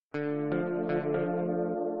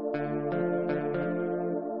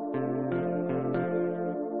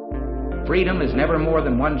freedom is never more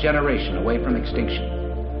than one generation away from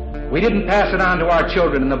extinction. We didn't pass it on to our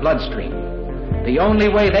children in the bloodstream. The only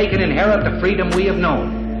way they can inherit the freedom we have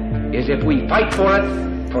known is if we fight for it,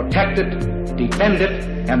 protect it, defend it,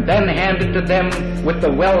 and then hand it to them with the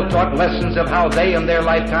well-taught lessons of how they in their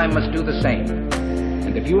lifetime must do the same.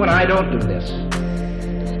 And if you and I don't do this,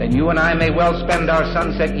 then you and I may well spend our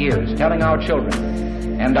sunset years telling our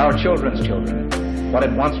children and our children's children what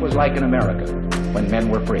it once was like in America when men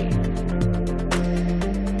were free.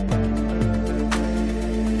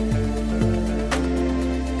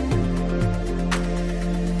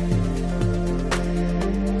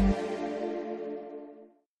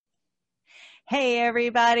 Hey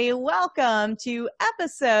everybody, welcome to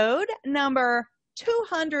episode number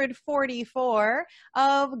 244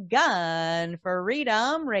 of Gun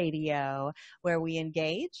Freedom Radio, where we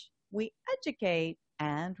engage, we educate,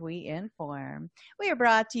 and we inform. We are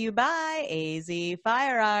brought to you by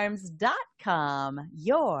azfirearms.com,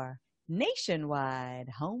 your nationwide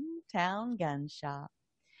hometown gun shop.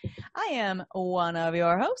 I am one of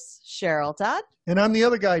your hosts, Cheryl Todd. And I'm the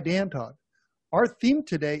other guy, Dan Todd. Our theme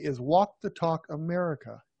today is Walk the Talk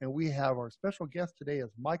America, and we have our special guest today is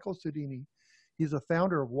Michael Sudini. He's the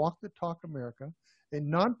founder of Walk the Talk America, a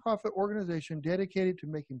nonprofit organization dedicated to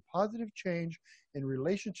making positive change in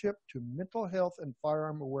relationship to mental health and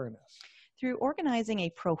firearm awareness. Through organizing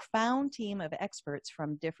a profound team of experts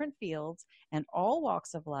from different fields and all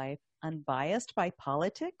walks of life, unbiased by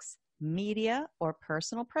politics, media, or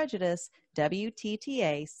personal prejudice,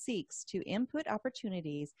 WTTA seeks to input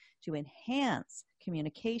opportunities to enhance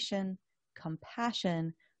communication,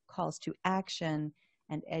 compassion, calls to action,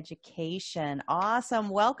 and education. Awesome.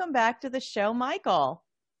 Welcome back to the show, Michael.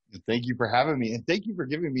 Thank you for having me, and thank you for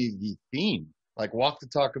giving me the theme. Like Walk the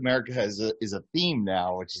Talk America is a theme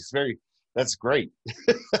now, which is that's great.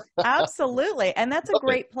 Absolutely. And that's a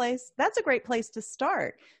great place. That's a great place to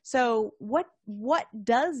start. So what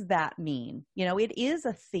does that mean? You know, it is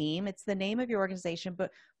a theme. It's the name of your organization,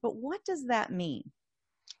 but what does that mean?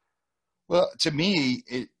 Well, to me,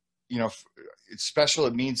 it's special.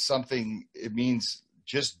 It means something. It means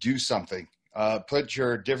just do something. Put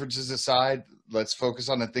your differences aside. Let's focus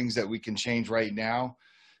on the things that we can change right now.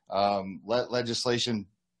 Let legislation,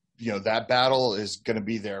 that battle is going to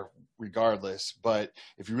be there regardless. But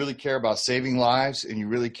if you really care about saving lives and you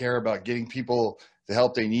really care about getting people the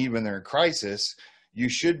help they need when they're in crisis, you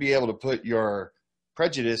should be able to put your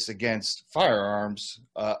prejudice against firearms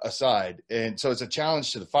aside. And so it's a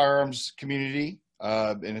challenge to the firearms community,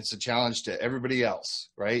 and it's a challenge to everybody else,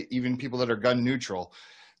 right? Even people that are gun neutral.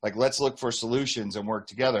 Like, let's look for solutions and work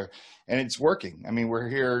together. And it's working. I mean, we're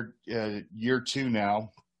here year 2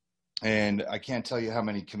 now. And I can't tell you how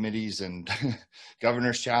many committees and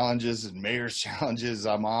governor's challenges and mayor's challenges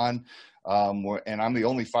I'm on. And I'm the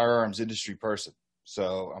only firearms industry person.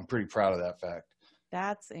 So I'm pretty proud of that fact.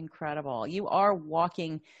 That's incredible. You are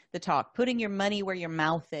walking the talk, putting your money where your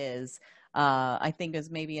mouth is, I think is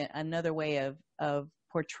maybe another way of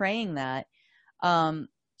portraying that.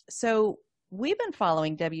 So we've been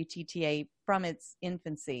following WTTA from its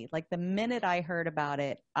infancy. Like the minute I heard about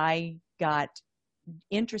it, I got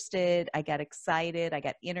interested, I got excited, I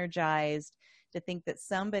got energized to think that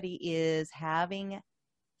somebody is having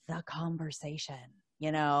the conversation,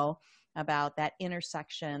 about that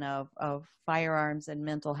intersection of firearms and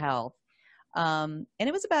mental health. And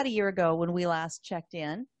it was about a year ago when we last checked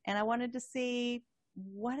in, and I wanted to see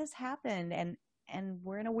what has happened. And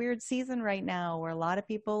we're in a weird season right now where a lot of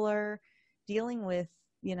people are dealing with,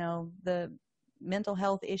 the mental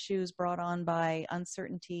health issues brought on by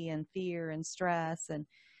uncertainty and fear and stress and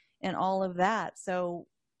all of that. So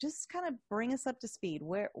just kind of bring us up to speed.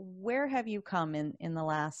 Where have you come in the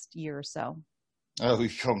last year or so? Oh,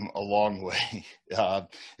 we've come a long way.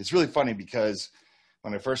 It's really funny because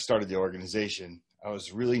when I first started the organization, I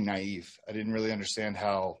was really naive. I didn't really understand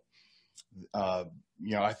how, I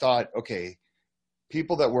thought, okay,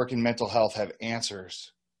 people that work in mental health have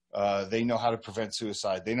answers. They know how to prevent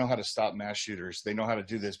suicide. They know how to stop mass shooters. They know how to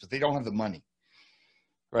do this, but they don't have the money,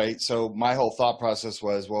 right? So my whole thought process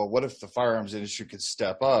was, well, what if the firearms industry could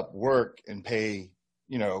step up, work, and pay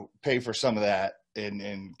for some of that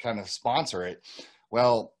and kind of sponsor it?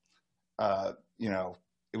 Well,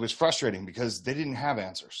 it was frustrating because they didn't have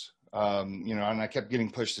answers. And I kept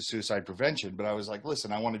getting pushed to suicide prevention, but I was like,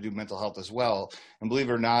 listen, I want to do mental health as well. And believe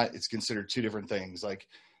it or not, it's considered 2 different things. Like,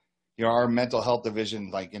 our mental health division,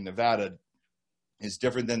 like in Nevada, is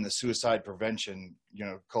different than the suicide prevention,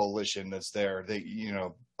 coalition that's there. They,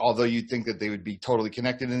 although you'd think that they would be totally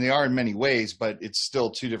connected, and they are in many ways, but it's still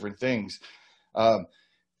 2 different things.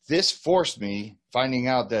 this forced me finding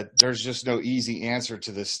out that there's just no easy answer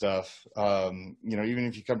to this stuff. You know, even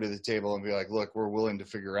if you come to the table and be like, look, we're willing to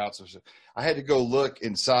figure out some stuff. I had to go look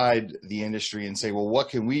inside the industry and say, well, what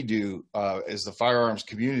can we do as the firearms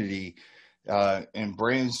community and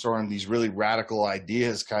brainstorm these really radical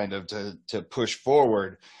ideas kind of to push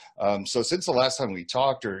forward. So since the last time we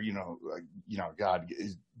talked, or, God,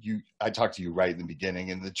 I talked to you right in the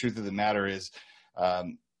beginning, and the truth of the matter is,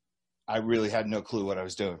 I really had no clue what I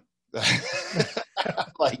was doing.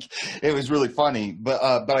 Like, it was really funny, but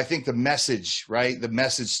I think the message, right? The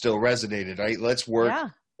message still resonated, right? Let's work,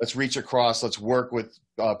 let's reach across, let's work with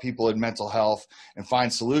people in mental health and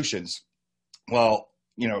find solutions. Well,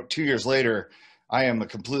 2 years later, I am a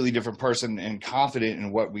completely different person and confident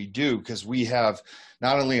in what we do, because we have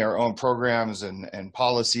not only our own programs and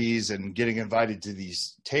policies and getting invited to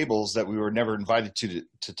these tables that we were never invited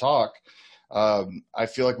to talk. I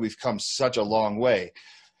feel like we've come such a long way.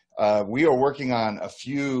 We are working on a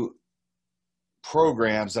few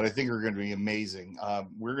programs that I think are going to be amazing.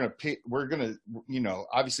 We're going to,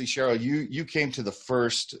 obviously, Cheryl, you came to the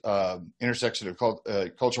first intersection of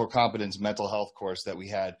cultural competence mental health course that we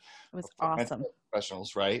had. It was awesome.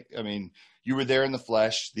 Professionals, right? I mean, you were there in the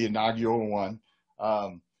flesh, the inaugural one.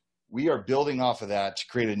 We are building off of that to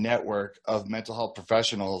create a network of mental health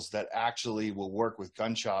professionals that actually will work with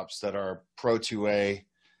gun shops that are pro 2A,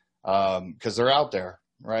 because they're out there,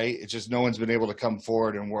 right? It's just no one's been able to come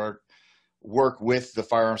forward and work with the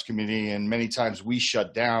firearms community. And many times we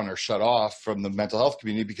shut down or shut off from the mental health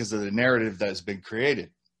community because of the narrative that has been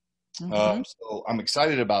created. So I'm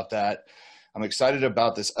excited about that. I'm excited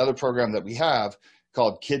about this other program that we have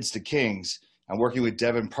called Kids to Kings. I'm working with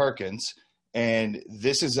Devin Perkins. And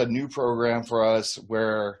this is a new program for us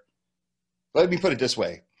where, let me put it this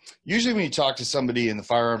way. Usually when you talk to somebody in the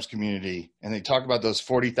firearms community and they talk about those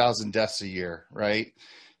 40,000 deaths a year, right?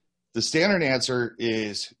 The standard answer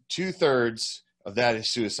is 2/3 of that is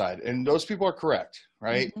suicide. And those people are correct,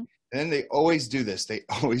 right? And then they always do this. They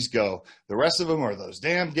always go, the rest of them are those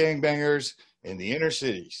damn gangbangers in the inner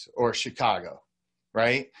cities or Chicago,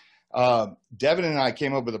 right? Devin and I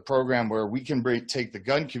came up with a program where we can take the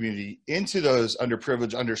gun community into those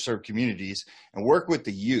underprivileged, underserved communities and work with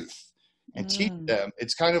the youth and teach them.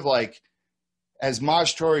 It's kind of like, as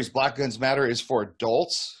Maj Touré's Black Guns Matter is for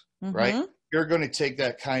adults, right? You're going to take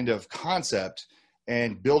that kind of concept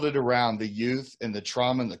and build it around the youth and the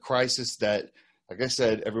trauma and the crisis that, like I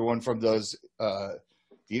said, everyone from those, the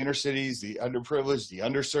inner cities, the underprivileged, the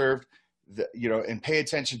underserved, and pay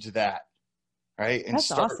attention to that. Right. And that's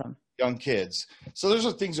start awesome. Young kids. So those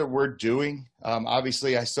are things that we're doing.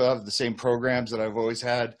 Obviously, I still have the same programs that I've always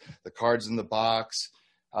had, the cards in the box.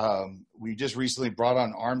 We just recently brought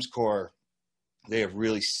on Arms Corps. They have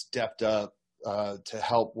really stepped up to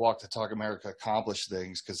help Walk the Talk America accomplish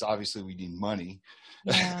things, because obviously we need money.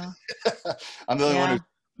 Yeah. I'm the only one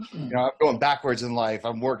who, I'm going backwards in life.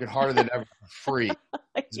 I'm working harder than ever for free.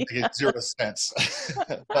 It's making 0 cents.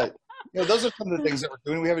 But those are some of the things that we're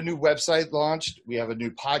doing. We have a new website launched. We have a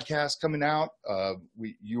new podcast coming out.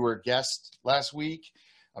 You were a guest last week.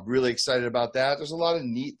 I'm really excited about that. There's a lot of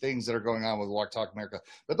neat things that are going on with Walk Talk America.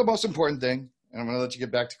 But the most important thing, and I'm going to let you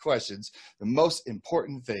get back to questions, the most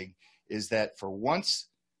important thing is that for once,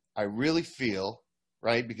 I really feel,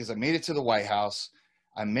 right, because I made it to the White House,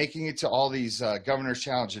 I'm making it to all these Governor's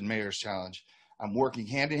Challenge and Mayor's Challenge. I'm working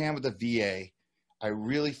hand in hand with the VA. I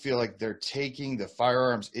really feel like they're taking the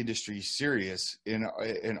firearms industry serious in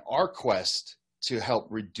our quest to help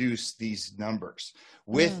reduce these numbers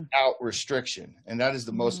without restriction. And that is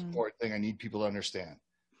the most important thing I need people to understand.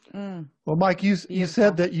 Well, Mike, you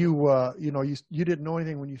said that you didn't know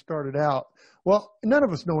anything when you started out. Well, none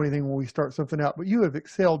of us know anything when we start something out, but you have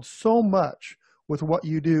excelled so much with what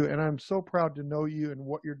you do. And I'm so proud to know you and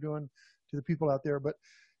what you're doing to the people out there. But,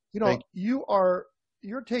 you're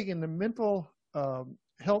taking the mental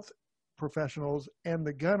health professionals and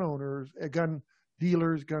the gun owners, gun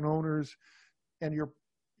dealers, gun owners, and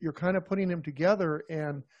you're kind of putting them together,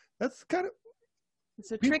 and that's kind of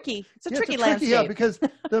it's a tricky landscape. Yeah, because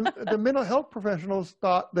the mental health professionals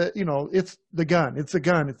thought that it's the gun,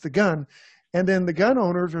 and then the gun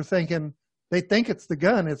owners are thinking they think it's the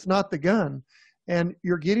gun, it's not the gun, and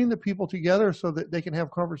you're getting the people together so that they can have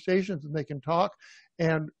conversations and they can talk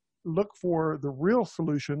and look for the real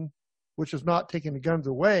solution, which is not taking the guns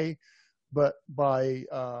away, but by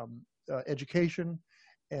education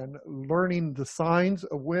and learning the signs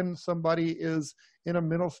of when somebody is in a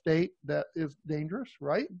mental state that is dangerous,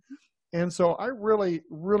 right? And so I really,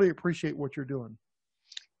 really appreciate what you're doing.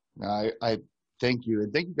 I thank you.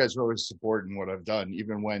 And thank you guys for always supporting what I've done,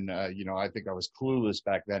 even when, I think I was clueless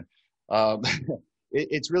back then.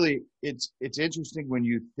 it's interesting when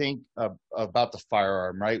you think about the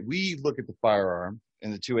firearm, right? We look at the firearm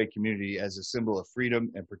in the 2A community as a symbol of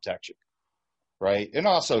freedom and protection, right? And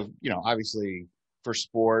also, obviously for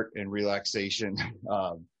sport and relaxation,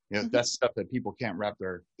 that's stuff that people can't wrap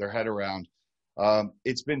their head around.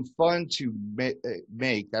 It's been fun to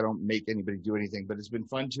make, I don't make anybody do anything, but it's been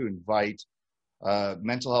fun to invite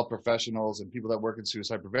mental health professionals and people that work in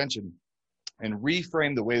suicide prevention and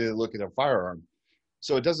reframe the way they look at a firearm.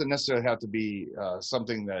 So it doesn't necessarily have to be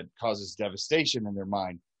something that causes devastation in their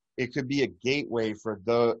mind. It could be a gateway for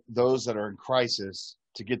those that are in crisis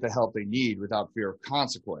to get the help they need without fear of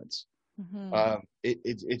consequence. Mm-hmm.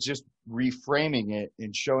 It's just reframing it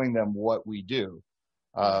and showing them what we do.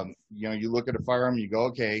 You look at a firearm, you go,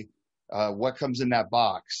 okay, what comes in that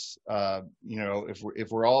box?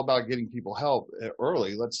 If we're all about getting people help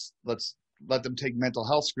early, let's let them take mental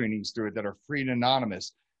health screenings through it that are free and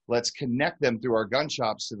anonymous. Let's connect them through our gun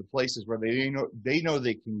shops to the places where they know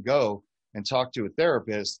they can go and talk to a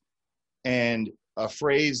therapist. And a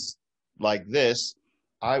phrase like this,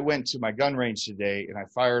 I went to my gun range today and I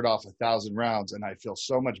fired off 1,000 rounds and I feel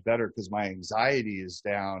so much better because my anxiety is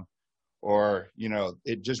down, or,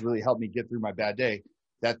 it just really helped me get through my bad day.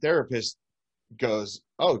 That therapist goes,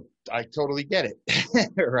 oh, I totally get it.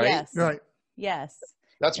 Right? Yes. Right. Yes.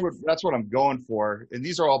 That's what I'm going for. And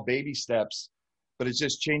these are all baby steps, but it's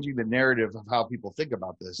just changing the narrative of how people think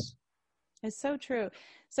about this. It's so true.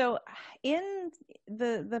 So in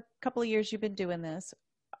the couple of years you've been doing this,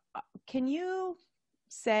 can you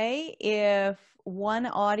say if one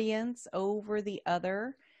audience over the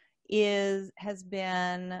other has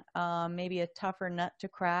been maybe a tougher nut to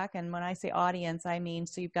crack? And when I say audience, I mean,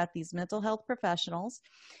 so you've got these mental health professionals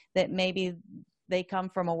that maybe they come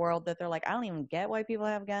from a world that they're like, I don't even get why people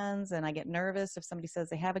have guns. And I get nervous if somebody says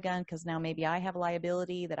they have a gun because now maybe I have a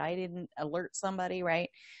liability that I didn't alert somebody, right?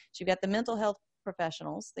 So you've got the mental health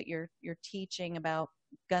professionals that you're teaching about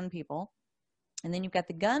gun people. And then you've got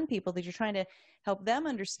the gun people that you're trying to help them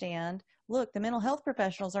understand, look, the mental health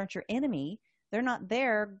professionals aren't your enemy. They're not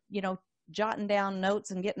there, jotting down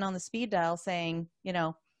notes and getting on the speed dial saying,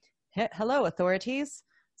 hello, authorities.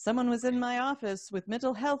 Someone was in my office with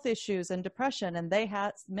mental health issues and depression, and they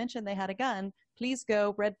had mentioned they had a gun. Please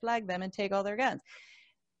go red flag them and take all their guns.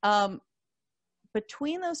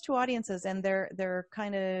 Between those two audiences and their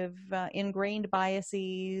kind of ingrained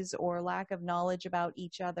biases or lack of knowledge about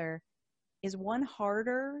each other, is one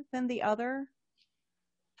harder than the other?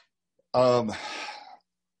 Well,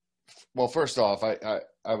 first off, I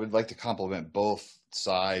would like to compliment both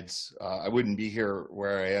sides. I wouldn't be here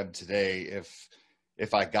where I am today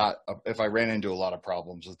if I ran into a lot of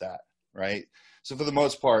problems with that, right? So for the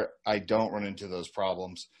most part, I don't run into those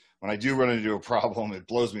problems. When I do run into a problem, it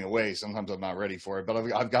blows me away. Sometimes I'm not ready for it, but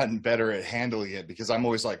I've gotten better at handling it because I'm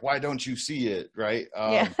always like, why don't you see it, right?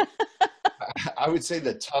 Yeah. I would say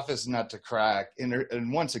the toughest nut to crack,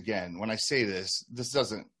 and once again, when I say this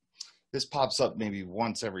pops up maybe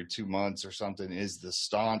once every 2 months or something, is the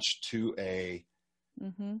staunch 2A.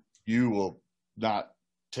 Mm-hmm. You will not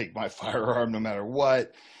take my firearm no matter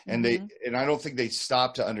what. And and I don't think they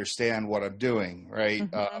stop to understand what I'm doing. Right.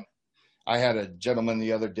 Mm-hmm. I had a gentleman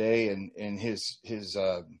the other day and his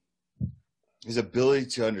ability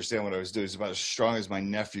to understand what I was doing is about as strong as my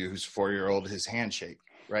nephew, who's 4-year-old, his handshake.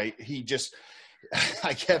 Right.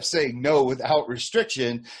 I kept saying no without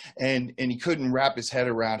restriction, and he couldn't wrap his head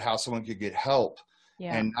around how someone could get help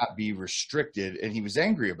and not be restricted. And he was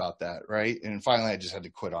angry about that. Right. And finally I just had to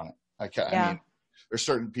quit on it. I mean, there's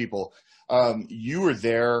certain people, you were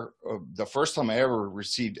there the first time I ever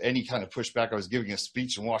received any kind of pushback. I was giving a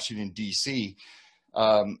speech in Washington, D.C.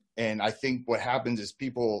 And I think what happens is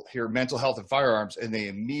people hear mental health and firearms and they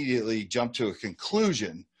immediately jump to a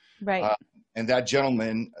conclusion. Right. And that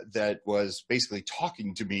gentleman that was basically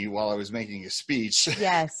talking to me while I was making a speech,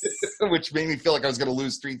 yes, which made me feel like I was going to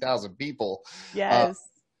lose 3,000 people. Yes.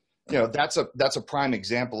 That's a prime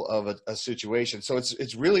example of a situation. So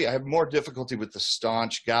it's really, I have more difficulty with the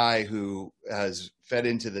staunch guy who has fed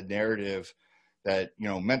into the narrative that,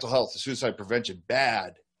 mental health and suicide prevention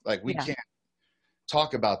bad. Like we can't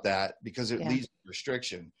talk about that because it leads to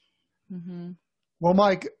restriction. Mm-hmm. Well,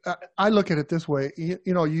 Mike, I look at it this way.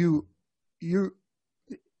 You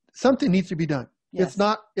something needs to be done. Yes.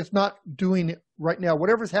 It's not doing it right now.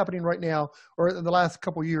 Whatever's happening right now or in the last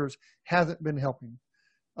couple of years hasn't been helping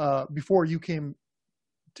before you came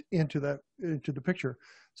into the picture.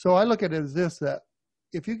 So I look at it as this, that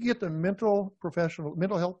if you get the mental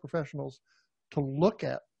health professionals to look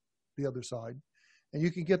at the other side, and you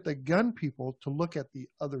can get the gun people to look at the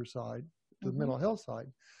other side, the mental health side,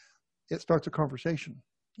 it starts a conversation.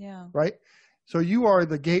 Yeah. Right? So you are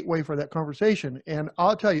the gateway for that conversation. And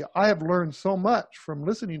I'll tell you, I have learned so much from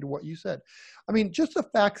listening to what you said. I mean, just the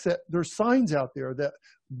facts that there's signs out there that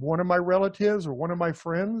one of my relatives or one of my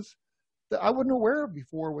friends that I wasn't aware of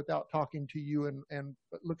before without talking to you and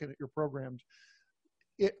looking at your programs.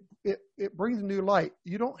 It brings new light.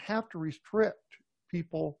 You don't have to restrict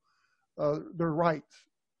people their rights.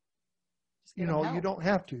 You know, you don't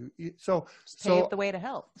have to. So pave the way to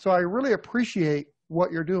help. So I really appreciate what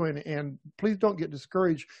you're doing, and please don't get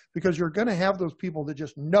discouraged because you're going to have those people that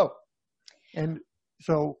just know. And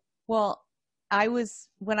so, well,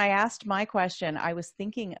 when I asked my question, I was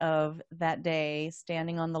thinking of that day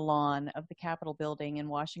standing on the lawn of the Capitol building in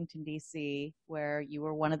Washington, D.C., where you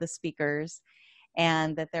were one of the speakers,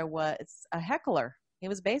 and that there was a heckler. He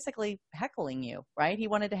was basically heckling you, right? He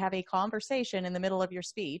wanted to have a conversation in the middle of your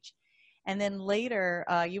speech. And then later,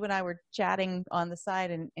 you and I were chatting on the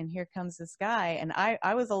side, and here comes this guy. And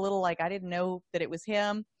I was a little like, I didn't know that it was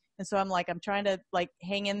him. And so I'm like, I'm trying to like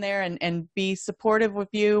hang in there and be supportive with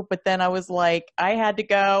you. But then I was like, I had to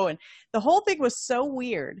go. And the whole thing was so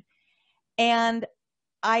weird. And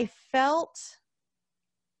I felt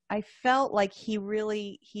like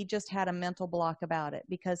he just had a mental block about it,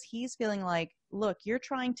 because he's feeling like, look, you're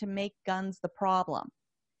trying to make guns the problem.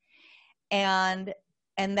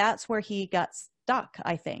 And that's where he got stuck,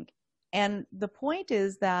 I think. And the point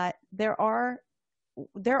is that there are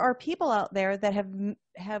people out there that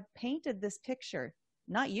have painted this picture,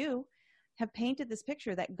 not you, have painted this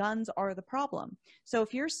picture that guns are the problem. So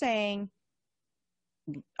if you're saying,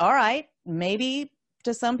 all right, maybe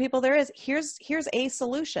to some people there is, here's a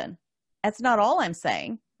solution. That's not all I'm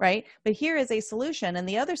saying, right? But here is a solution. And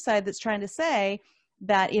the other side that's trying to say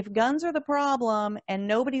that if guns are the problem and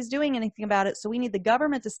nobody's doing anything about it, so we need the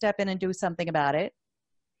government to step in and do something about it.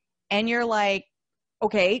 And you're like,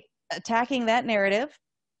 okay, attacking that narrative,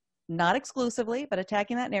 not exclusively, but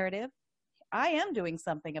attacking that narrative, I am doing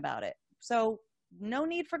something about it. So no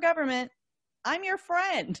need for government. I'm your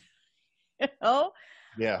friend. You know?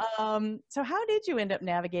 Yeah. So how did you end up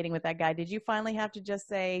navigating with that guy? Did you finally have to just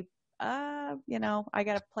say, I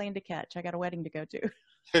got a plane to catch. I got a wedding to go to.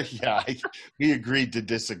 Yeah, we agreed to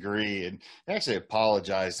disagree and actually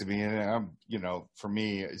apologized to me. And for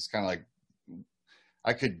me, it's kind of like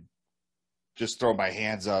I could just throw my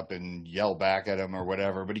hands up and yell back at him or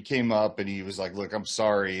whatever. But he came up and he was like, look, I'm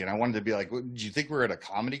sorry. And I wanted to be like, did you think we were at a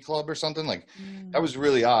comedy club or something? Like, that was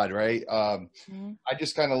really odd, right? I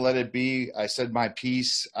just kind of let it be. I said my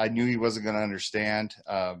piece. I knew he wasn't going to understand.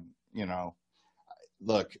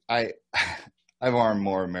 Look, I've armed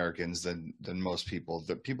more Americans than most people.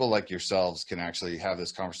 The people like yourselves can actually have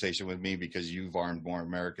this conversation with me because you've armed more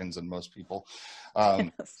Americans than most people.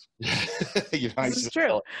 Yes. This is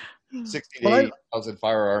true. 60 to 80,000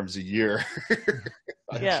 firearms a year.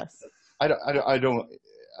 Yes. I don't.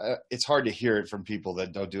 It's hard to hear it from people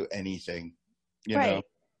that don't do anything. You know?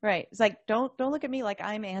 Right. It's like don't look at me like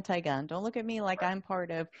I'm anti-gun. Don't look at me like I'm part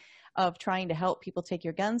of trying to help people take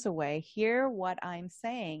your guns away. Hear what I'm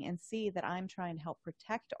saying and see that I'm trying to help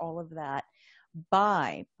protect all of that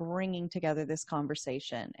by bringing together this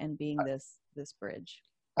conversation and being this bridge.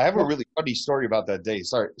 I have a really funny story about that day.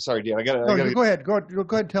 Sorry, Dan. Go ahead. Go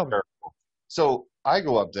ahead. Tell me. So I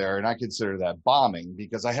go up there and I consider that bombing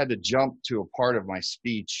because I had to jump to a part of my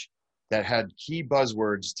speech that had key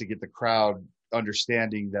buzzwords to get the crowd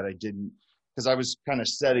understanding that I didn't, because I was kind of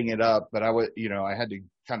setting it up, but I had to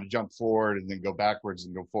kind of jump forward and then go backwards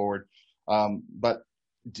and go forward. But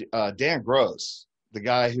Dan Gross, the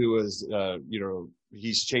guy who was,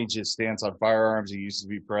 he's changed his stance on firearms. He used to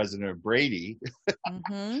be president of Brady.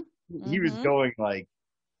 He was going like,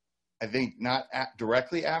 I think not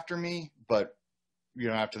directly after me, but,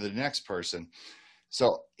 after the next person.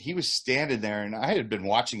 So he was standing there and I had been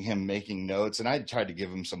watching him making notes and I tried to give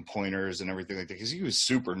him some pointers and everything like that because he was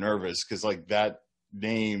super nervous because like that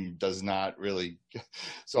name does not really.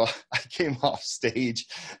 So I came off stage.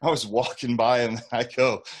 I was walking by him and I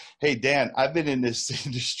go, hey, Dan, I've been in this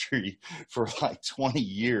industry for like 20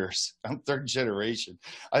 years. I'm third generation.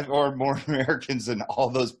 I've armed more Americans than all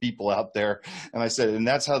those people out there. And I said, and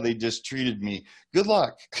that's how they just treated me. Good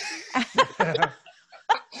luck.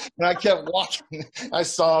 And I kept walking. I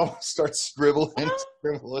saw him start scribbling.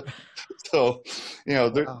 So,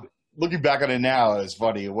 looking back on it now, it's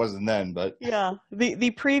funny. It wasn't then, but yeah,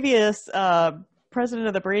 the previous president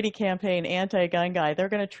of the Brady campaign, anti-gun guy, they're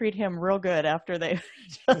going to treat him real good after they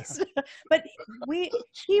just. But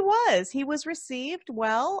he was received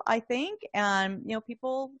well, I think, and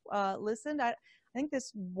people listened. I think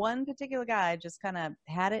this one particular guy just kind of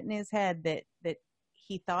had it in his head that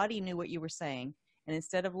he thought he knew what you were saying. And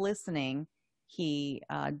instead of listening, he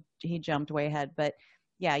jumped way ahead. But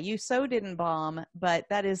yeah, you so didn't bomb, but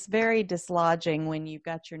that is very dislodging when you've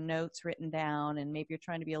got your notes written down and maybe you're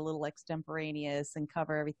trying to be a little extemporaneous and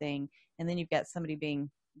cover everything, and then you've got somebody being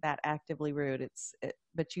that actively rude.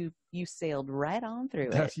 But you sailed right on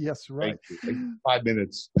through it. Yes, right. 5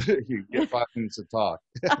 minutes. You get 5 minutes to talk.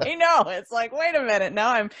 I know. It's like, wait a minute.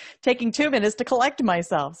 Now I'm taking 2 minutes to collect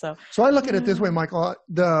myself. So I look at it this way, Michael.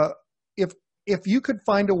 If you could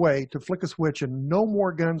find a way to flick a switch and no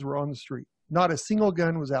more guns were on the street, not a single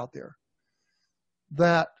gun was out there,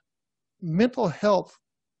 that mental health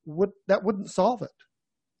wouldn't solve it.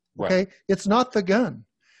 Okay. Right. It's not the gun.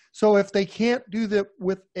 So if they can't do that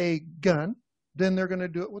with a gun, then they're going to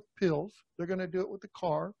do it with pills. They're going to do it with a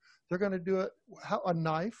car. They're going to do it a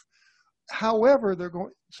knife. However,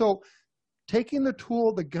 so taking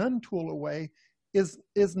the gun tool away is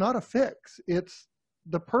not a fix. It's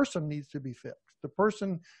the person needs to be fixed. The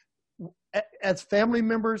person, as family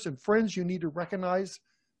members and friends, you need to recognize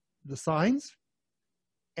the signs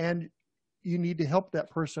and you need to help that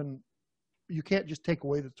person. You can't just take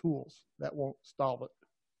away the tools. That won't solve it.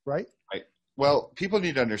 Right? Right. Well, people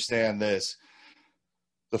need to understand this.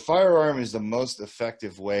 The firearm is the most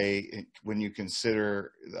effective way when you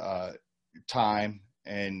consider time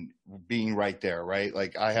and being right there, right?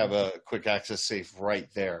 Like I have a quick access safe right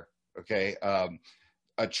there. Okay.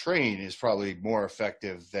 A train is probably more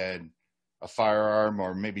effective than a firearm,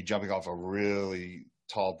 or maybe jumping off a really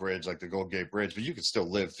tall bridge like the Golden Gate Bridge, but you can still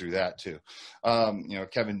live through that too.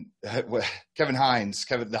 Kevin Hines,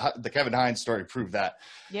 the Kevin Hines story proved that.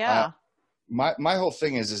 Yeah. My whole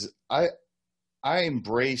thing is I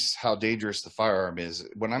embrace how dangerous the firearm is.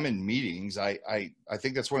 When I'm in meetings, I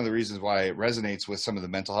think that's one of the reasons why it resonates with some of the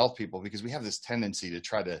mental health people, because we have this tendency to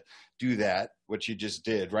try to do that, what you just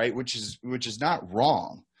did, right? Which is not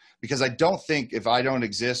wrong. Because I don't think if I don't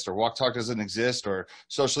exist, or Walk Talk doesn't exist, or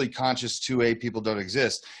socially conscious 2A people don't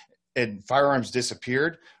exist, and firearms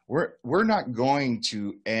disappeared, we're not going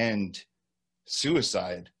to end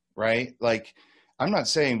suicide, right? Like, I'm not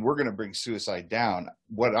saying we're going to bring suicide down.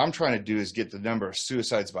 What I'm trying to do is get the number of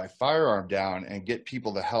suicides by firearm down and get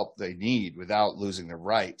people the help they need without losing their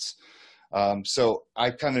rights. So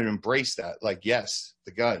I kind of embrace that. Like, yes,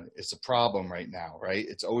 the gun, it's a problem right now, right?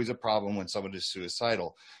 It's always a problem when someone is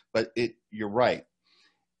suicidal, but you're right.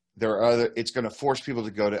 It's going to force people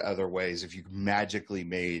to go to other ways if you magically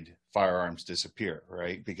made firearms disappear,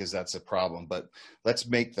 right? Because that's a problem. But let's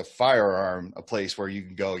make the firearm a place where you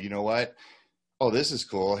can go, you know what? Oh, this is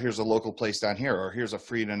cool. Here's a local place down here, or here's a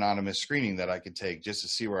free and anonymous screening that I could take just to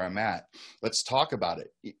see where I'm at. Let's talk about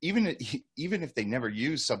it. Even if they never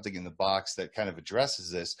use something in the box that kind of addresses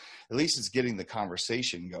this, at least it's getting the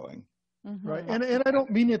conversation going. Mm-hmm. Right. And I don't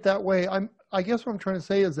mean it that way. I guess what I'm trying to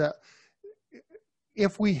say is that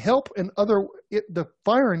if we help the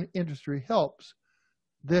firearm industry helps,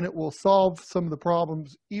 then it will solve some of the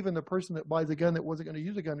problems. Even the person that buys a gun that wasn't going to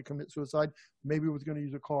use a gun to commit suicide, maybe was going to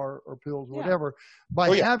use a car or pills or whatever.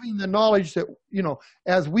 By having the knowledge that,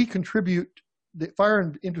 as we contribute, the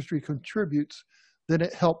firearm industry contributes, then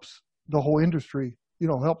it helps the whole industry,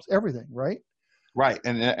 helps everything, right? Right.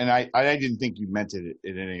 And I didn't think you meant it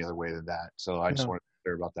in any other way than that. So I just wanted to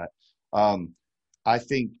be clear about that. I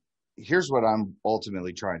think here's what I'm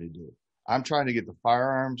ultimately trying to do. I'm trying to get the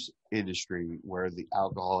firearms industry where the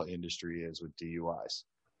alcohol industry is with DUIs.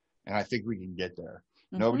 And I think we can get there.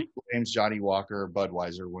 Mm-hmm. Nobody blames Johnny Walker or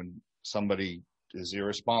Budweiser when somebody is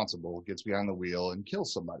irresponsible, gets behind the wheel and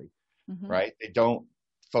kills somebody, right? They don't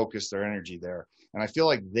focus their energy there. And I feel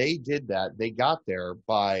like they did that. They got there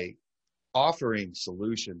by offering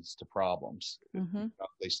solutions to problems.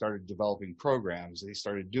 They started developing programs. They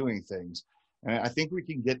started doing things. And I think we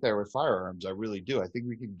can get there with firearms. I really do. I think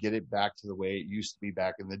we can get it back to the way it used to be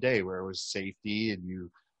back in the day, where it was safety and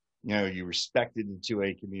you respected the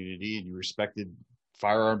 2A community and you respected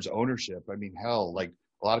firearms ownership. I mean, hell, like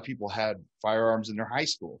a lot of people had firearms in their high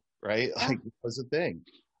school, right? Like it was a thing.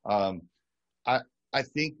 I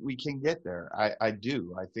think we can get there. I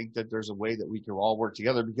do. I think that there's a way that we can all work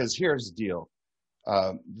together, because here's the deal.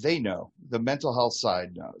 They know, the mental health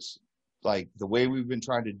side knows. Like the way we've been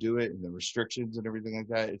trying to do it and the restrictions and everything like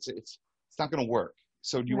that, it's not going to work.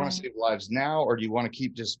 So do you want to save lives now, or do you want to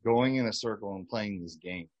keep just going in a circle and playing this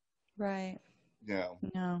game? Right. No,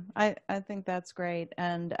 I think that's great.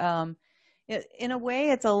 And in a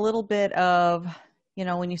way, it's a little bit of,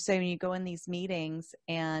 when you go in these meetings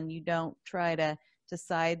and you don't try to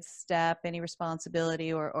sidestep any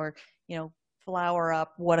responsibility or flower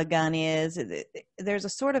up what a gun is, there's a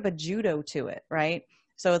sort of a judo to it, right?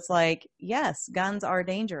 So it's like, yes, guns are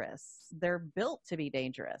dangerous. They're built to be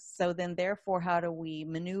dangerous. So then therefore, how do we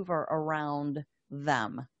maneuver around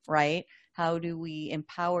them, right? How do we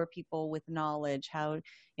empower people with knowledge? How,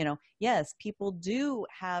 yes, people do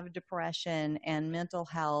have depression and mental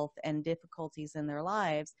health and difficulties in their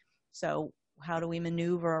lives. So how do we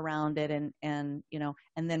maneuver around it and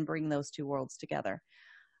then bring those two worlds together?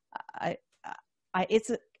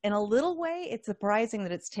 In a little way, it's surprising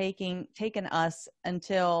that it's taken us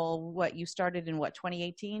until you started in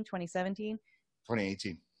 2018, 2017?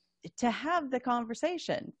 2018. To have the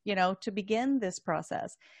conversation, to begin this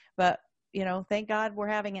process. But, thank God we're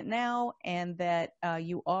having it now, and that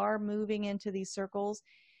you are moving into these circles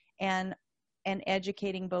and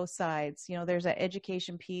educating both sides. There's an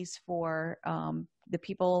education piece for the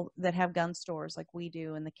people that have gun stores like we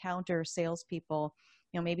do, and the counter salespeople,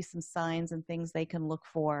 maybe some signs and things they can look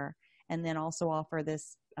for, and then also offer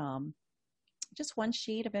this just one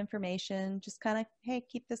sheet of information, just kind of, hey,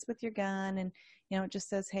 keep this with your gun. And, it just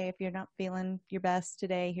says, hey, if you're not feeling your best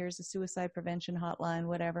today, here's a suicide prevention hotline,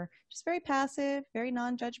 whatever. Just very passive, very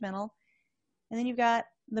non-judgmental. And then you've got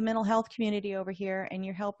the mental health community over here, and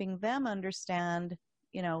you're helping them understand,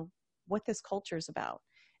 what this culture is about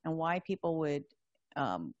and why people would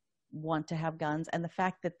want to have guns, and the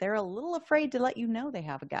fact that they're a little afraid to let you know they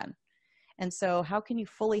have a gun. And so how can you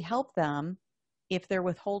fully help them if they're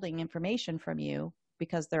withholding information from you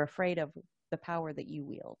because they're afraid of the power that you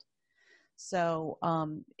wield? So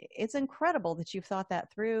it's incredible that you've thought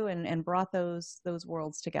that through and brought those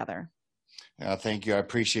worlds together. Thank you. I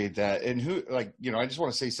appreciate that. And I just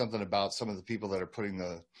want to say something about some of the people that are putting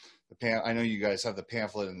the I know you guys have the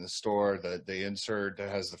pamphlet in the store, the insert that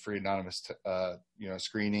has the free anonymous,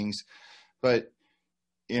 screenings, but,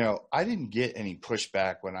 I didn't get any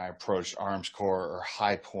pushback when I approached ArmsCorps or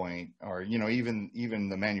High Point or, even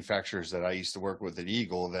the manufacturers that I used to work with at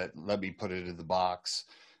Eagle that let me put it in the box.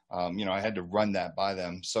 I had to run that by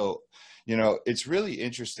them. So, it's really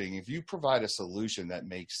interesting. If you provide a solution that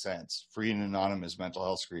makes sense, free and anonymous mental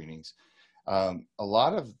health screenings, a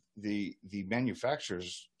lot of the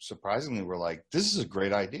manufacturers surprisingly were like, this is a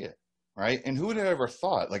great idea. Right. And who would have ever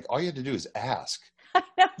thought, like, all you had to do is ask.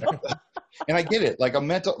 And I get it. Like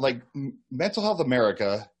Mental Health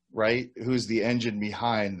America, right, who's the engine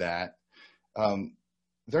behind that,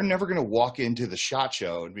 they're never going to walk into the SHOT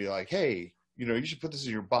Show and be like, hey, you should put this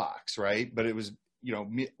in your box, right? But it was,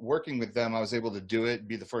 me working with them, I was able to do it,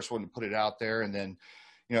 be the first one to put it out there. And then,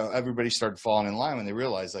 everybody started falling in line when they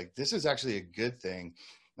realized, like, this is actually a good thing.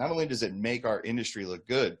 Not only does it make our industry look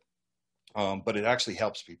good, but it actually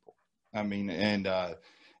helps people. I mean, and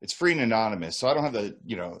it's free and anonymous. So I don't have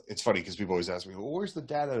it's funny because people always ask me, well, where's the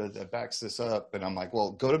data that backs this up? And I'm like,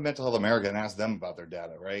 well, go to Mental Health America and ask them about their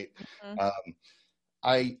data, right? Mm-hmm.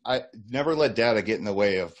 I never let data get in the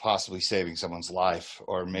way of possibly saving someone's life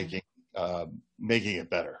or making it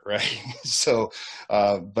better, right? So,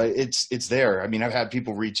 but it's there. I mean, I've had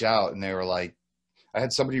people reach out and they were like, I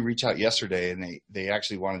had somebody reach out yesterday and they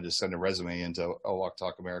actually wanted to send a resume into Walk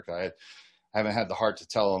Talk America. I haven't had the heart to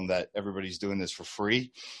tell them that everybody's doing this for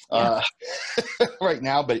free right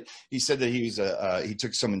now, but he said that he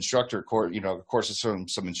took some instructor courses from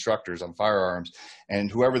some instructors on firearms, and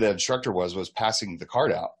whoever the instructor was passing the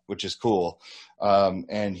card out, which is cool.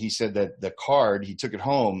 And he said that the card, he took it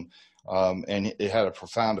home, and it had a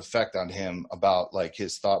profound effect on him about like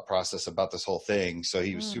his thought process about this whole thing. So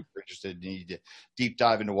he was super interested, and he did deep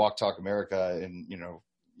dive into Walk Talk America, and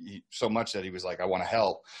so much that he was like, I want to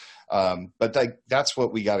help. But that's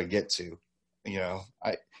what we got to get to.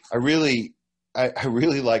 I really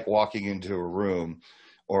like walking into a room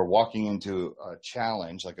or walking into a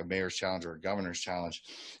challenge, like a mayor's challenge or a governor's challenge,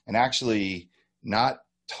 and actually not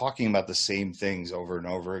talking about the same things over and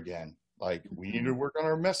over again. Like, we need to work on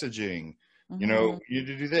our messaging, we need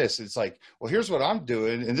to do this. It's like, well, here's what I'm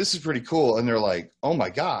doing, and this is pretty cool. And they're like, oh my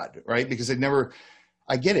God, right? Because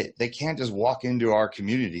I get it. They can't just walk into our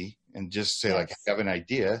community and just say, like, I have an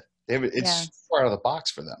idea. It's far out of the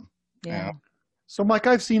box for them. Yeah. So, Mike,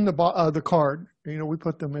 I've seen the card. We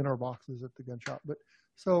put them in our boxes at the gun shop. But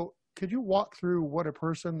so, could you walk through what a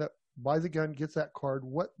person that buys a gun, gets that card,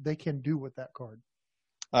 what they can do with that card?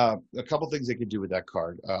 A couple things they could do with that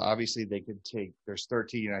card. Obviously, they could there's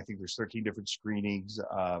 13 different screenings.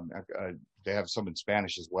 They have some in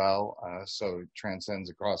Spanish as well, so it transcends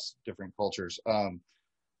across different cultures.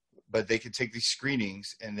 But they could take these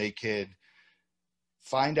screenings and they could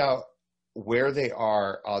find out where they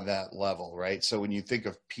are on that level, right? So when you think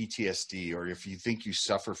of PTSD, or if you think you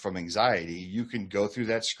suffer from anxiety, you can go through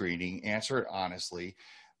that screening, answer it honestly,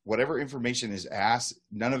 whatever information is asked,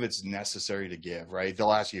 none of it's necessary to give, right?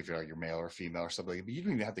 They'll ask you if you're like you're male or female or something, but you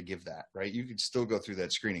don't even have to give that, right? You can still go through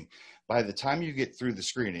that screening. By the time you get through the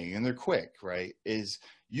screening, and they're quick, right, is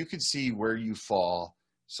you can see where you fall.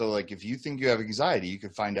 So like if you think you have anxiety, you can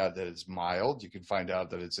find out that it's mild, you can find out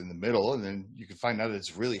that it's in the middle, and then you can find out that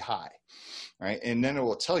it's really high, right? And then it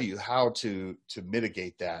will tell you how to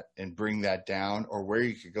mitigate that and bring that down, or where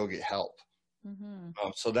you could go get help.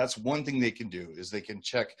 So that's one thing they can do, is they can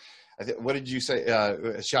check. What did you say,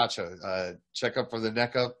 Chacha? Check up for the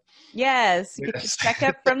neck up? Yes, you can check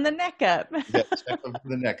up from the neck up. Yeah, check up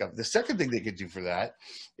from the neck up. The second thing they could do for that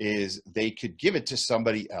is they could give it to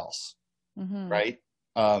somebody else, right?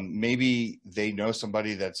 Maybe they know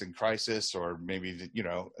somebody that's in crisis, or maybe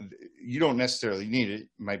you don't necessarily need it. It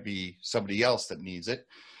might be somebody else that needs it.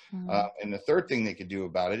 And the third thing they could do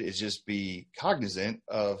about it is just be cognizant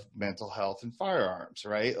of mental health and firearms,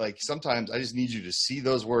 right? Like sometimes I just need you to see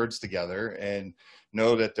those words together and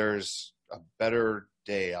know that there's a better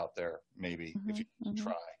day out there, maybe, if you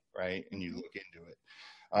try, right? And you look into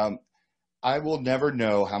it. I will never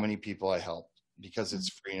know how many people I help, because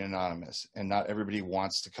it's free and anonymous, and not everybody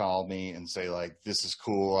wants to call me and say like, this is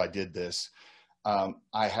cool, I did this.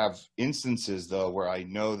 I have instances though where I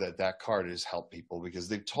know that card has helped people because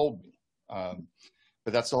they've told me.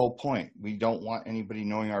 But that's the whole point. We don't want anybody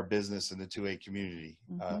knowing our business in the 2A community,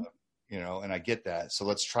 and I get that. So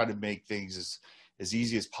let's try to make things as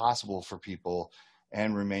easy as possible for people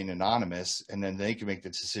and remain anonymous. And then they can make the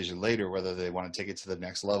decision later whether they want to take it to the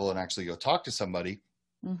next level and actually go talk to somebody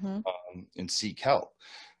and seek help.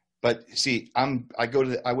 But see,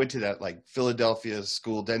 I went to that like Philadelphia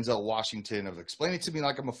school, Denzel Washington, of explain it to me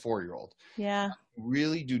like I'm a 4-year-old. Yeah. I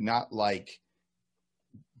really do not like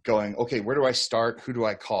going, okay, where do I start? Who do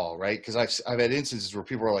I call? Right. Because I've had instances where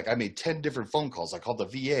people are like, I made 10 different phone calls. I called the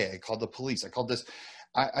VA, I called the police, I called this.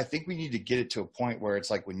 I think we need to get it to a point where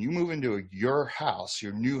it's like when you move into your house,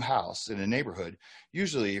 your new house in a neighborhood,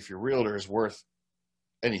 usually if your realtor is worth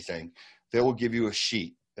anything, they will give you a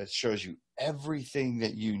sheet that shows you everything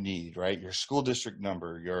that you need, right? Your school district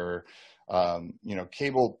number, your,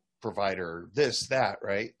 cable provider, this, that,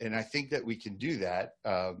 right? And I think that we can do that,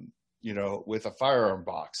 with a firearm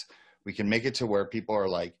box. We can make it to where people are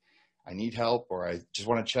like, I need help, or I just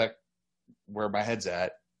want to check where my head's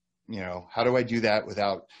at. How do I do that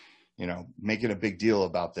without, making a big deal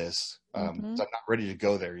about this? 'Cause I'm not ready to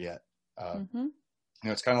go there yet.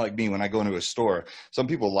 It's kind of like me when I go into a store. Some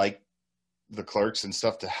people like the clerks and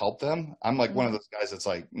stuff to help them. I'm like one of those guys that's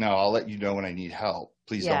like, no, I'll let you know when I need help.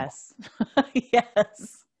 Please don't.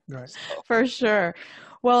 Yes. Right. For sure.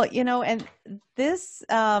 Well, and this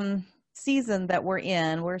season that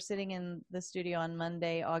we're sitting in the studio on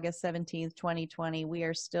Monday, August 17th, 2020. We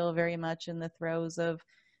are still very much in the throes of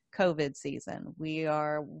COVID season.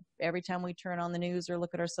 Every time we turn on the news or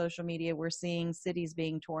look at our social media, we're seeing cities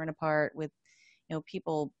being torn apart with,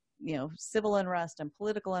 people, civil unrest and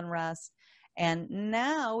political unrest. And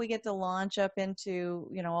now we get to launch up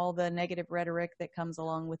into, all the negative rhetoric that comes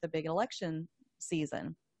along with the big election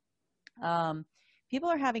season. People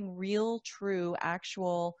are having real, true,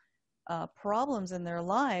 actual problems in their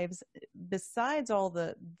lives. Besides all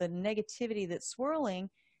the negativity that's swirling,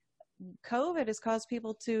 COVID has caused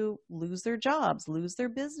people to lose their jobs, lose their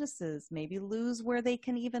businesses, maybe lose where they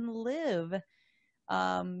can even live.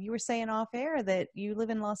 You were saying off air that you live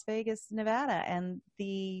in Las Vegas, Nevada, and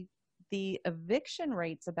the eviction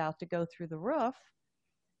rate's about to go through the roof.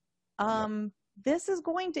 This is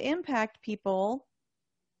going to impact people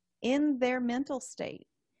in their mental state.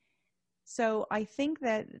 So I think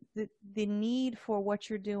that the need for what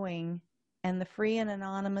you're doing and the free and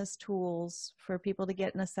anonymous tools for people to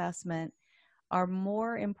get an assessment are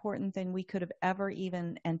more important than we could have ever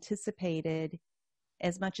even anticipated,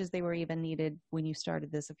 as much as they were even needed when you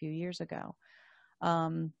started this a few years ago.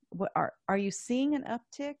 Are you seeing an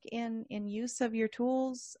uptick in use of your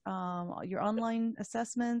tools, your online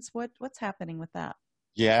assessments? What's happening with that?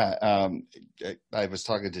 Yeah, I was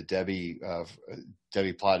talking to Debbie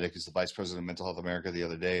Plotnick, who's the Vice President of Mental Health America, the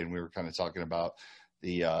other day, and we were kind of talking about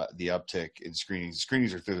the uptick in screenings.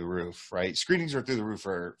 Screenings are through the roof, right? Screenings are through the roof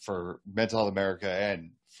for Mental Health America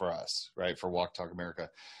and for us, right? For Walk Talk America.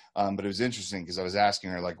 But it was interesting because I was asking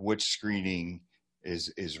her like which screening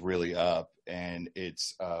is really up, and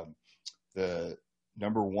it's the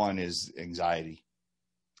number one is anxiety.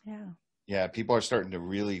 Yeah, people are starting to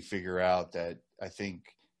really figure out that I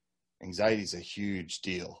think anxiety is a huge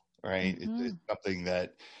deal, right? It's something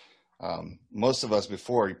that most of us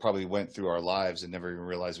before you probably went through our lives and never even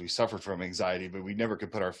realized we suffered from anxiety, but we never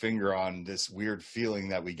could put our finger on this weird feeling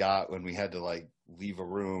that we got when we had to like leave a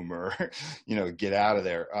room or, get out of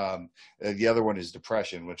there. The other one is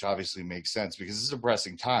depression, which obviously makes sense because it's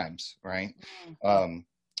depressing times, right?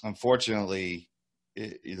 Unfortunately,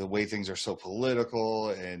 the way things are so political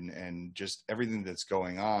and just everything that's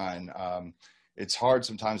going on, it's hard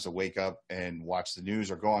sometimes to wake up and watch the news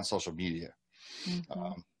or go on social media.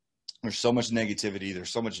 There's so much negativity. There's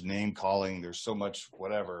so much name calling. There's so much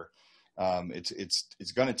whatever.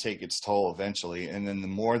 It's going to take its toll eventually. And then the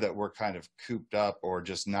more that we're kind of cooped up or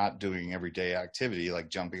just not doing everyday activity, like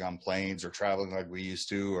jumping on planes or traveling like we used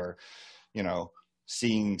to, or,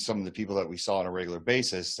 seeing some of the people that we saw on a regular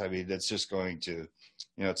basis, I mean, that's just going to,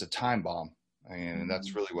 it's a time bomb. And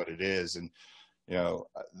that's really what it is. And,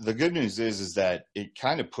 the good news is that it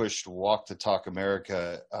kind of pushed Walk the Talk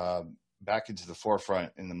America back into the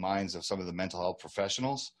forefront in the minds of some of the mental health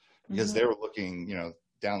professionals, because they were looking,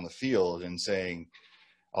 down the field and saying,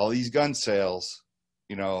 all these gun sales,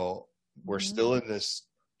 we're still in this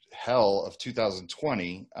hell of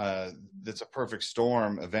 2020. That's a perfect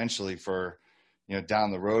storm eventually for,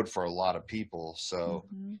 down the road for a lot of people. So,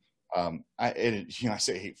 I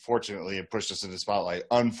say, fortunately, it pushed us in the spotlight.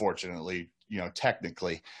 Unfortunately,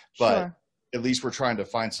 technically, but at least we're trying to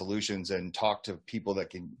find solutions and talk to people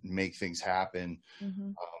that can make things happen.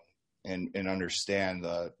 And understand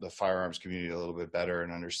the firearms community a little bit better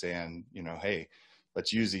and understand, hey,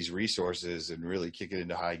 let's use these resources and really kick it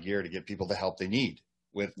into high gear to get people the help they need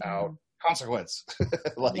without consequence.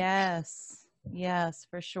 Yes,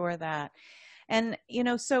 for sure that. And,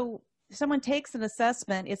 so someone takes an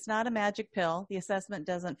assessment, it's not a magic pill. The assessment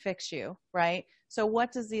doesn't fix you, right? So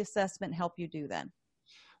what does the assessment help you do then?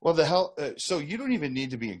 Well, so you don't even need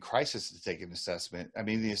to be in crisis to take an assessment. I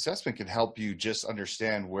mean, the assessment can help you just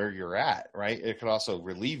understand where you're at, right? It could also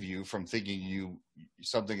relieve you from thinking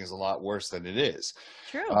something is a lot worse than it is.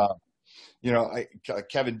 True.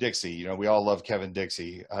 Kevin Dixie, we all love Kevin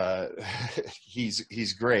Dixie.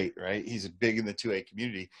 He's great, right? He's big in the 2A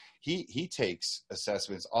community. He takes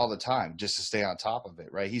assessments all the time just to stay on top of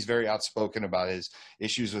it, right? He's very outspoken about his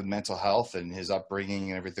issues with mental health and his upbringing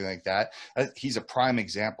and everything like that. He's a prime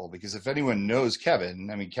example because if anyone knows Kevin,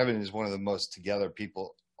 I mean, Kevin is one of the most together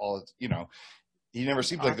people, he never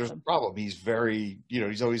seems like there's a problem. He's very,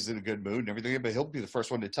 he's always in a good mood and everything, but he'll be the first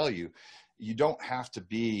one to tell you, you don't have to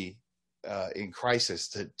be in crisis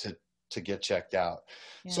to get checked out.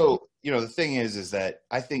 So, the thing is that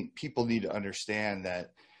I think people need to understand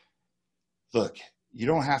that, look, you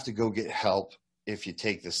don't have to go get help if you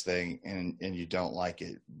take this thing and you don't like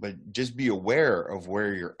it, but just be aware of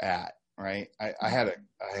where you're at. Right. I had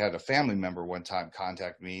a family member one time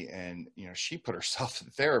contact me and, she put herself in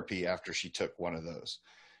therapy after she took one of those.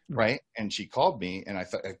 Right. And she called me and I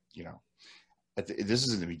thought, this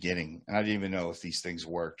is in the beginning and I didn't even know if these things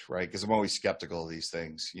worked, right? Because I'm always skeptical of these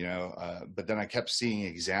things, but then I kept seeing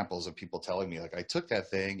examples of people telling me like, I took that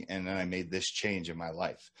thing and then I made this change in my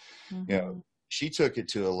life. She took it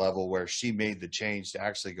to a level where she made the change to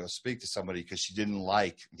actually go speak to somebody because she didn't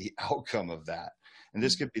like the outcome of that. And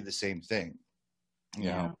this could be the same thing,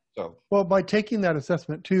 so. Well, by taking that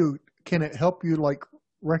assessment too, can it help you like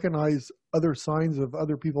recognize other signs of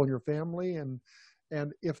other people in your family and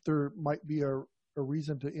if there might be a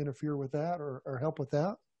reason to interfere with that or help with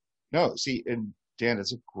that? No, see, and Dan,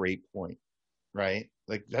 that's a great point, right?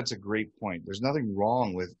 Like, that's a great point. There's nothing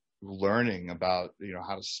wrong with learning about,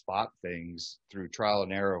 how to spot things through trial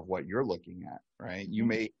and error of what you're looking at, right? You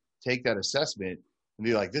may take that assessment and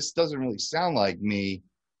be like, this doesn't really sound like me,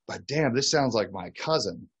 but damn, this sounds like my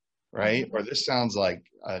cousin, right? Or this sounds like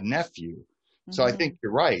a nephew. So I think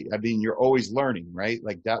you're right. I mean, you're always learning, right?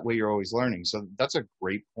 Like that way you're always learning. So that's a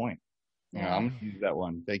great point. I'm going to use that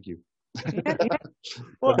one. Thank you.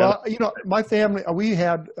 Well, my family, we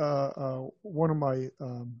had one of my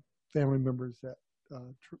family members that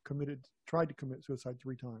tried to commit suicide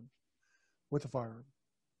 3 times with a firearm.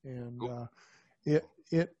 And it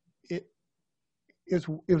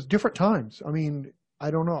was different times. I mean,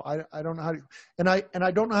 I don't know. I don't know how to, and I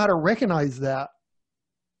don't know how to recognize that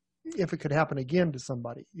if it could happen again to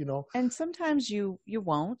somebody, And sometimes you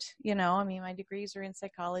won't, I mean, my degrees are in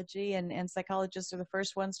psychology and psychologists are the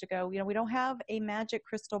first ones to go, we don't have a magic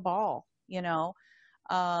crystal ball,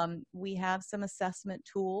 we have some assessment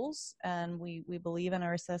tools and we believe in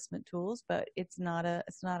our assessment tools, but it's not a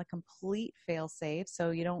complete fail safe.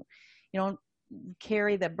 So you don't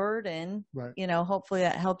carry the burden, right. Hopefully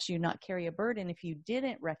that helps you not carry a burden if you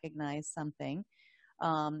didn't recognize something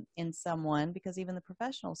in someone, because even the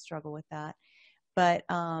professionals struggle with that. But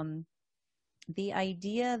the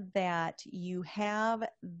idea that you have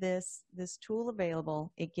this tool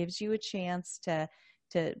available, it gives you a chance to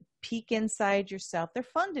to peek inside yourself. They're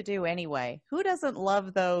fun to do anyway. Who doesn't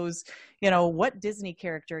love those? What Disney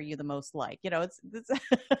character are you the most like? It's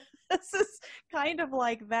this is kind of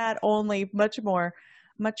like that, only much more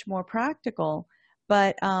practical.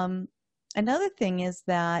 But another thing is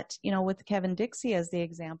that, with Kevin Dixie as the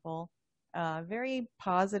example, very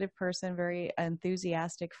positive person, very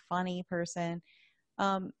enthusiastic, funny person.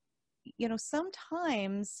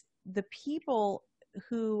 Sometimes the people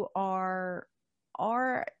who are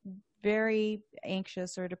very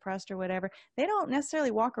anxious or depressed or whatever, they don't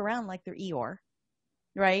necessarily walk around like they're Eeyore,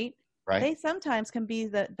 right? Right. They sometimes can be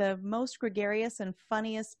the most gregarious and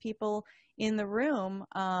funniest people in the room.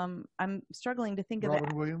 I'm struggling to think of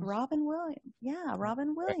Robin Williams. Robin Williams. Yeah,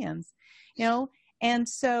 Robin Williams. And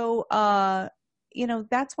so,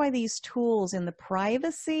 that's why these tools in the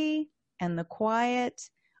privacy and the quiet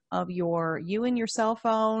of you and your cell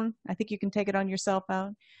phone, I think you can take it on your cell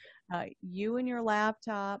phone, you and your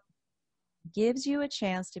laptop, gives you a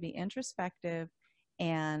chance to be introspective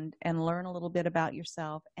and learn a little bit about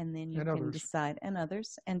yourself, and then you can decide, and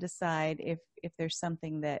others, and decide if there's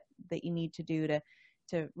something that you need to do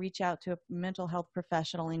to reach out to a mental health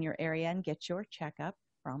professional in your area and get your checkup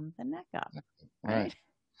from the neck up. Right.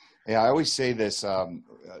 Yeah, I always say this.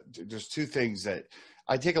 There's two things that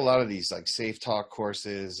I take a lot of these like safe talk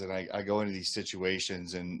courses, and I go into these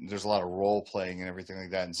situations, and there's a lot of role playing and everything like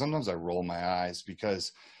that. And sometimes I roll my eyes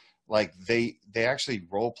because like they actually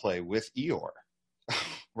role play with Eeyore,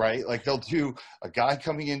 right? Like they'll do a guy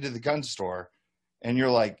coming into the gun store, and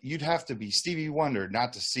you're like, you'd have to be Stevie Wonder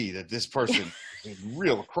not to see that this person is in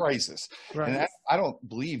real crisis. Right. And I don't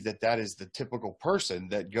believe that is the typical person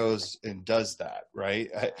that goes and does that, right?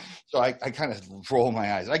 So I kind of roll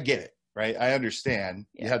my eyes. I get it, right? I understand.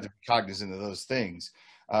 Yeah. You have to be cognizant of those things.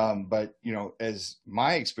 But, as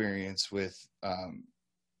my experience with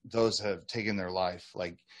those that have taken their life,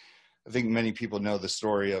 like I think many people know the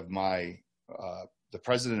story of the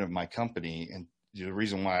president of my company, and the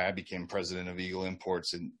reason why I became president of Eagle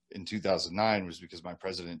Imports in 2009 was because my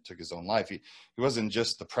president took his own life. He wasn't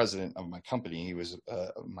just the president of my company. He was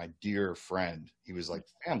my dear friend. He was like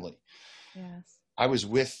family. Yes. I was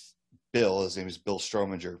with Bill. His name is Bill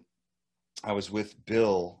Strominger. I was with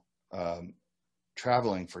Bill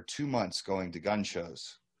traveling for 2 months going to gun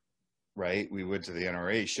shows, right? We went to the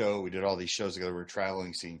NRA show. We did all these shows together. We were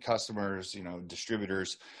traveling, seeing customers,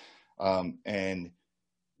 distributors. And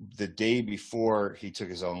the day before he took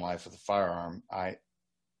his own life with a firearm,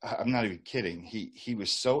 I'm not even kidding. He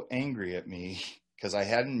was so angry at me because I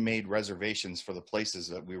hadn't made reservations for the places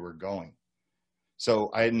that we were going. So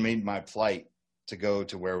I hadn't made my flight to go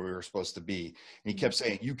to where we were supposed to be. And he kept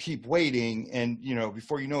saying, you keep waiting. And,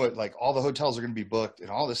 before you know it, like all the hotels are going to be booked and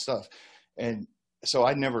all this stuff. And so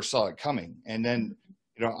I never saw it coming. And then,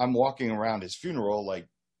 I'm walking around his funeral, like,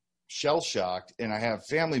 shell shocked, and I have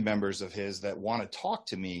family members of his that want to talk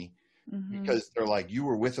to me because they're like, you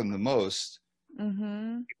were with him the most. They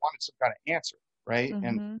wanted some kind of answer, right?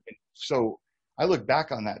 And so I look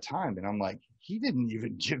back on that time and I'm like, he didn't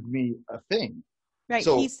even give me a thing. Right.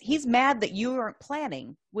 So he's mad that you weren't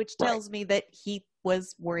planning, which tells me that he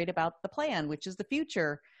was worried about the plan, which is the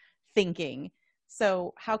future thinking.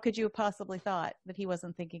 So how could you have possibly thought that he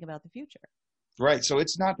wasn't thinking about the future? Right. So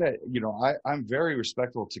it's not that, I'm very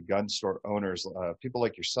respectful to gun store owners, people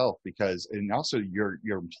like yourself, and also your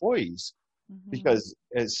employees, because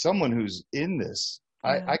as someone who's in this,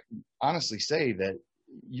 I can honestly say that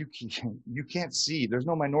you can't see, there's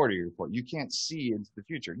no minority report. You can't see into the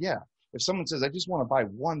future. Yeah. If someone says, I just want to buy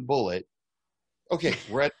one bullet, okay,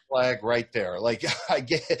 red flag right there. Like I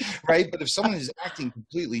get it, right? But if someone is acting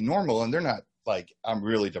completely normal and they're not like, I'm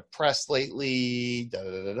really depressed lately,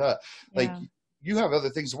 like you have other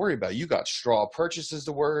things to worry about. You got straw purchases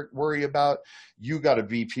to worry about. You got to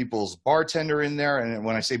be people's bartender in there. And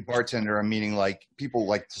when I say bartender, I'm meaning like people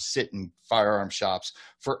like to sit in firearm shops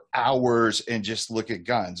for hours and just look at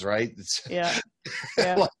guns, right? Yeah.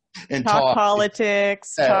 And talk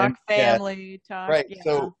politics, talk family, talk. Right. Yeah.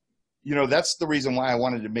 So, that's the reason why I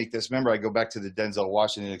wanted to make this. Remember, I go back to the Denzel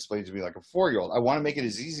Washington explained to me like a 4-year-old. I want to make it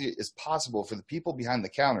as easy as possible for the people behind the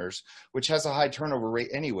counters, which has a high turnover rate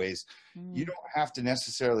anyways. You don't have to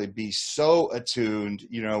necessarily be so attuned,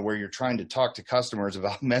 where you're trying to talk to customers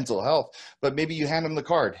about mental health, but maybe you hand them the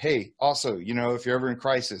card. Hey, also, if you're ever in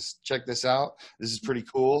crisis, check this out. This is pretty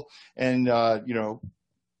cool. And,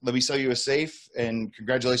 let me sell you a safe, and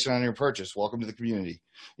congratulations on your purchase. Welcome to the community.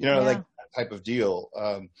 Like that type of deal.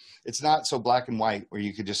 It's not so black and white where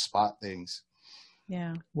you could just spot things.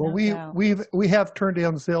 Yeah. Well, we have turned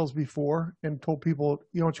down sales before and told people,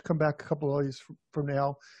 you come back a couple of days from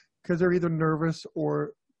now, because they're either nervous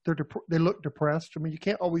or they look depressed. I mean, you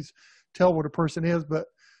can't always tell what a person is, but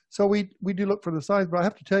so we do look for the signs. But I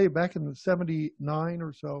have to tell you, back in the 79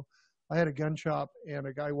 or so, I had a gun shop, and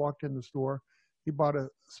a guy walked in the store. He bought a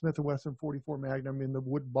Smith & Wesson 44 Magnum in the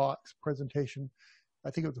wood box presentation. I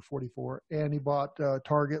think it was a 44. And he bought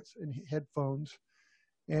targets and headphones.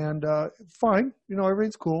 And fine, you know,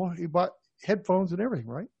 everything's cool. He bought headphones and everything,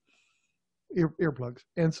 right? Earplugs.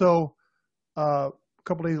 And so a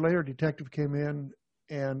couple days later, a detective came in,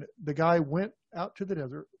 and the guy went out to the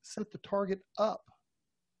desert, set the target up.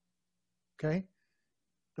 Okay?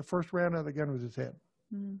 The first round of the gun was his head.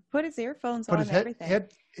 Put his earphones Put on his and everything.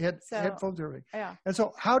 Headphones, everything. Yeah. And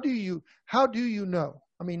so how do you know?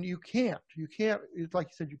 I mean, you can't, it's like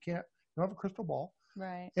you said, you don't have a crystal ball.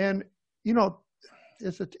 Right. And, you know,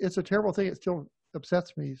 it's a terrible thing. It still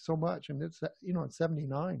upsets me so much. And it's, you know, it's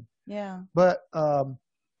 79. Yeah. But,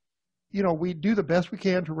 you know, we do the best we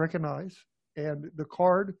can to recognize, and the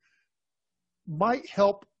card might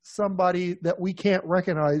help somebody that we can't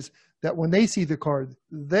recognize, that when they see the card,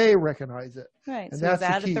 they recognize it. Right. And So he's that's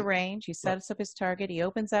out the key. at the range. He sets up his target. He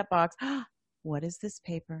opens that box. What is this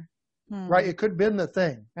paper? Right. It could have been the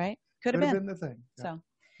thing. Right. Could have been the thing. Yeah. So.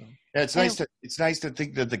 Yeah, it's nice to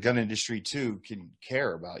think that the gun industry too can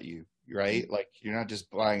care about you, right? Like, you're not just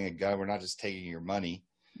buying a gun. We're not just taking your money.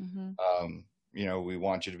 Mm-hmm. You know, we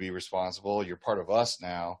want you to be responsible. You're part of us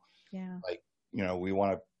now. Yeah. Like, you know, we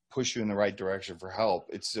want to push you in the right direction for help.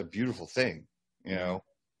 It's a beautiful thing, you know.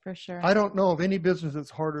 For sure. I don't know of any business that's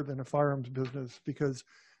harder than a firearms business, because,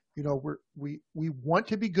 you know, we want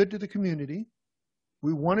to be good to the community.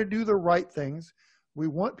 We want to do the right things. We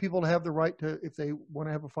want people to have the right to, if they want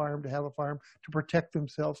to have a firearm, to protect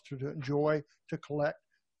themselves, to enjoy, to collect,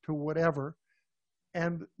 to whatever.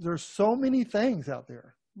 And there's so many things out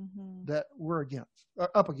there that we're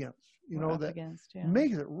up against, you know, that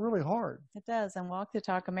makes it really hard. It does. And Walk the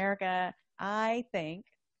Talk America, I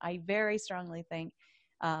very strongly think,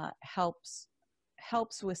 helps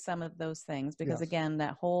with some of those things, because again,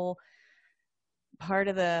 that whole part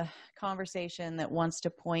of the conversation that wants to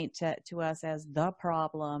point to us as the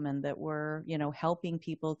problem, and that we're, you know, helping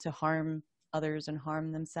people to harm others and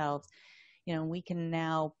harm themselves. You know, we can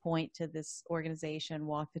now point to this organization,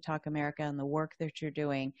 Walk the Talk America, and the work that you're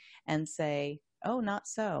doing, and say, oh, not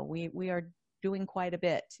so. We are doing quite a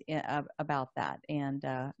bit about that. And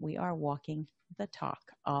we are walking the talk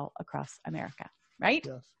all across America, right?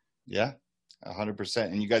 Yes. Yeah, 100%.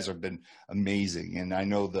 And you guys have been amazing. And I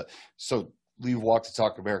know so leave Walk the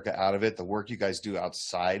Talk America out of it. The work you guys do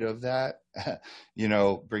outside of that, you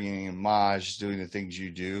know, bringing in Maj, doing the things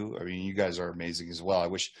you do. I mean, you guys are amazing as well. I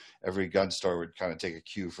wish every gun store would kind of take a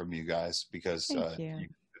cue from you guys, because you've been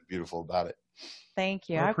beautiful about it. Thank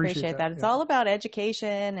you. I appreciate that. It's all about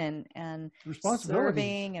education and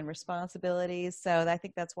serving and responsibilities. So I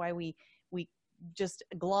think that's why we just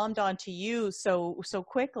glommed onto you so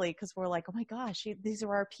quickly, because we're like, oh my gosh, these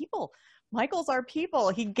are our people. Michael's our people.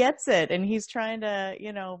 He gets it, and he's trying to,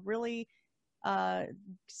 you know, really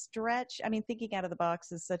stretch. I mean, thinking out of the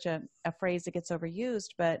box is such a phrase that gets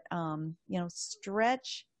overused, but you know,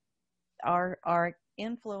 stretch our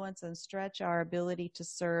influence and stretch our ability to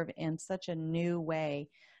serve in such a new way.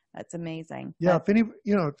 That's amazing. Yeah, if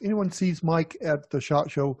anyone sees Mike at the SHOT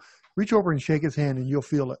Show, reach over and shake his hand, and you'll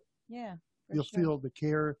feel it. Yeah, you'll feel the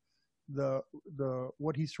care, the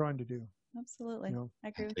what he's trying to do. Absolutely, you know? I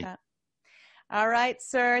agree with that. All right,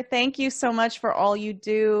 sir. Thank you so much for all you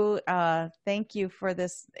do. Thank you for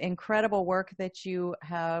this incredible work that you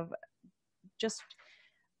have just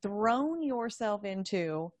thrown yourself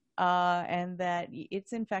into, and that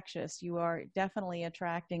it's infectious. You are definitely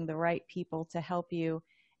attracting the right people to help you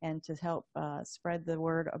and to help spread the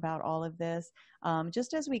word about all of this.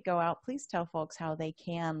 Just as we go out, please tell folks how they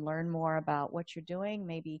can learn more about what you're doing,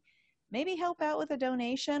 maybe help out with a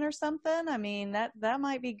donation or something. I mean, that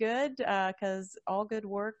might be good, because all good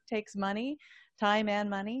work takes money, time and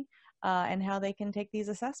money, and how they can take these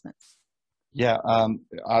assessments. Yeah,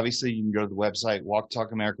 obviously you can go to the website,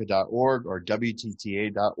 walktalkamerica.org or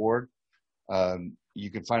WTTA.org. You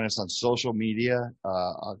can find us on social media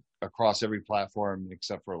across every platform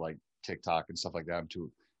except for like TikTok and stuff like that. I'm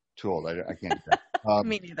too old. I can't do that.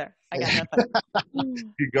 Me neither. I got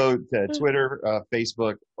nothing. You go to Twitter,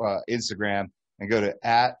 Facebook, Instagram, and go to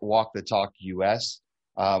 @WalkTheTalkUS.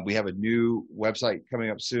 We have a new website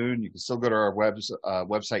coming up soon. You can still go to our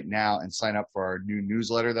website now and sign up for our new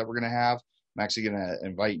newsletter that we're going to have. I'm actually going to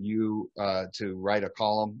invite you to write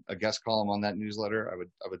a guest column on that newsletter.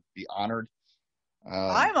 I would be honored.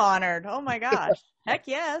 I'm honored. Oh my gosh. Heck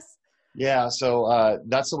yes. Yeah. So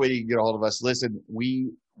that's the way you can get a hold of us. Listen,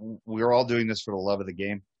 we're all doing this for the love of the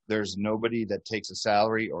game. there's nobody that takes a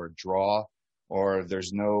salary or a draw, or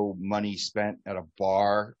there's no money spent at a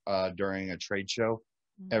bar during a trade show.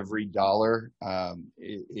 Every dollar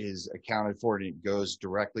is accounted for, and it goes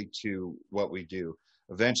directly to what we do.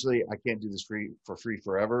 Eventually, I can't do this for free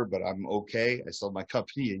forever, but I'm okay. I sold my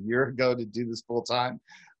company a year ago to do this full time.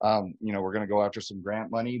 We're going to go after some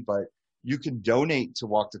grant money, but you can donate to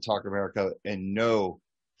Walk the Talk America and know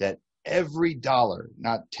that every dollar,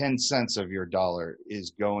 not 10 cents of your dollar,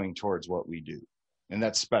 is going towards what we do. And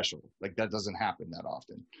that's special. Like, that doesn't happen that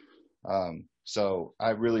often. So I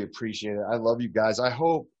really appreciate it. I love you guys. I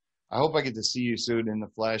hope I get to see you soon in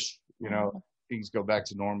the flesh. Things go back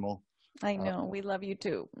to normal. I know. We love you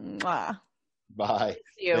too. Mwah. Bye.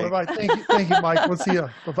 See you. Bye-bye. Thank you, Mike. We'll see you.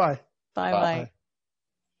 Bye-bye. Bye-bye.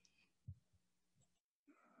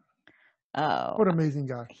 Oh, What an amazing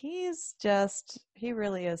guy. He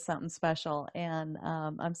really is something special. And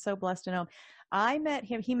I'm so blessed to know him. I met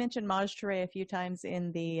him. He mentioned Maj Toure a few times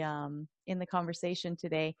in the conversation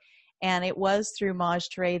today. And it was through Maj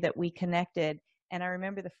Toure that we connected. And I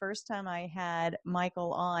remember the first time I had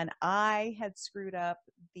Michael on, I had screwed up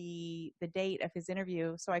the date of his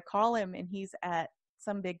interview. So I call him, and he's at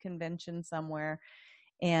some big convention somewhere.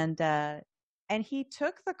 And he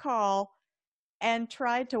took the call and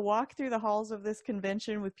tried to walk through the halls of this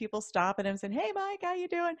convention with people stopping him saying, "Hey, Mike, how you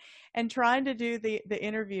doing?" And trying to do the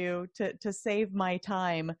interview to save my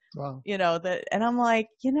time. Wow. And I'm like,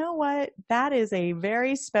 you know what? That is a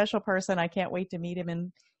very special person. I can't wait to meet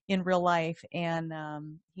him in real life. And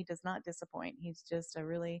he does not disappoint. He's just a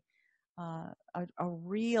really a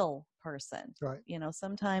real person. Right.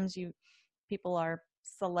 Sometimes people are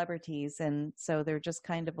celebrities, and so they're just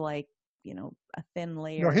kind of like, a thin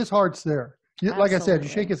layer. His heart's there. Like I said, you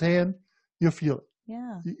shake his hand, you'll feel it.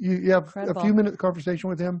 Yeah. You have Incredible. a few minute conversation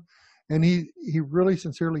with him, and he really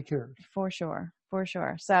sincerely cares. For sure.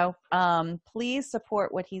 So please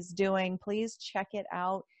support what he's doing. Please check it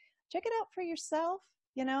out. Check it out for yourself,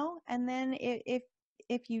 and then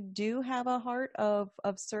if you do have a heart of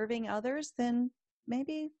serving others, then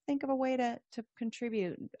maybe think of a way to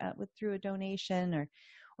contribute through a donation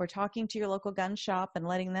or talking to your local gun shop and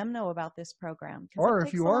letting them know about this program. Or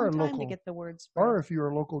if you are a local, to get the word spread. Or if you're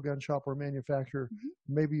a local gun shop or manufacturer,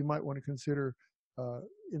 maybe you might want to consider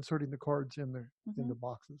inserting the cards in the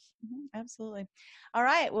boxes. Absolutely. All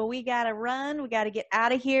right. Well, we got to run. We got to get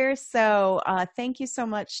out of here. So thank you so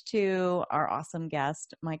much to our awesome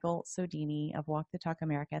guest, Michael Sodini of Walk the Talk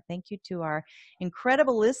America. Thank you to our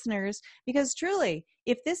incredible listeners, because truly,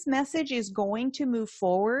 if this message is going to move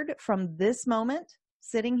forward from this moment,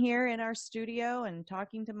 sitting here in our studio and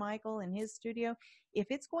talking to Michael in his studio, if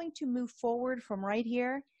it's going to move forward from right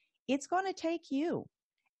here, it's going to take you.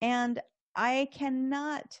 And I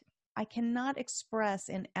cannot express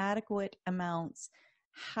in adequate amounts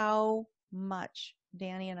how much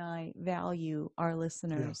Danny and I value our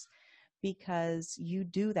listeners, because you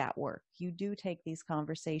do that work. You do take these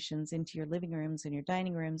conversations into your living rooms and your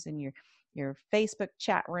dining rooms and your Facebook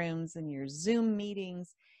chat rooms and your Zoom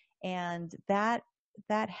meetings. And that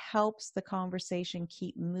helps the conversation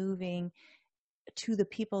keep moving to the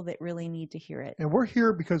people that really need to hear it. And we're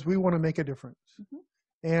here because we want to make a difference.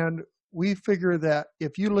 And we figure that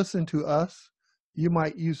if you listen to us, you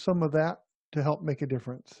might use some of that to help make a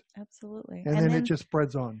difference. Absolutely. And then it just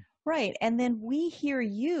spreads on. Right. And then we hear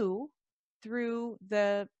you through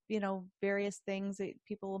the, various things that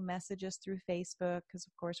people will message us through Facebook, because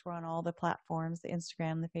of course we're on all the platforms, the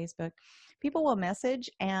Instagram, the Facebook. People will message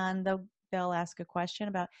and they'll ask a question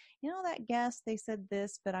about, that guest, they said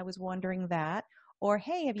this, but I was wondering that. Or,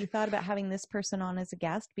 hey, have you thought about having this person on as a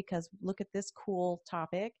guest? Because look at this cool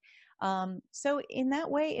topic. So in that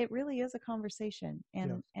way, it really is a conversation,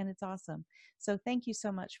 and it's awesome. So thank you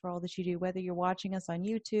so much for all that you do, whether you're watching us on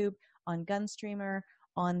YouTube, on Gunstreamer,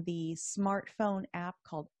 on the smartphone app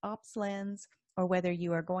called OpsLens, or whether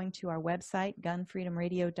you are going to our website,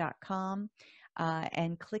 gunfreedomradio.com,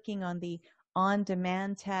 and clicking on the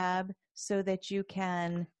on-demand tab so that you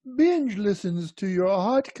can binge listens to your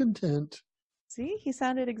heart content. See, he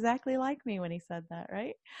sounded exactly like me when he said that,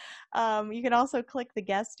 right? You can also click the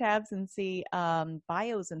guest tabs and see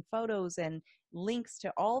bios and photos and links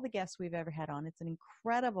to all the guests we've ever had on. It's an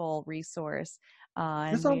incredible resource.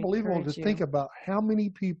 It's unbelievable to think about how many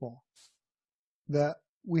people that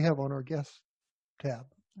we have on our guest tab.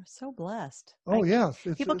 We're so blessed. Oh, yes.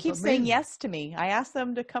 People keep saying yes to me. I ask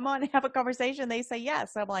them to come on and have a conversation. They say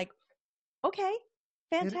yes. I'm like, okay.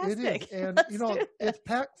 Fantastic. It is. And, it's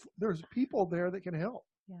packed. There's people there that can help.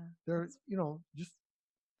 Yeah. There's, just.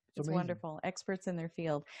 It's wonderful. Experts in their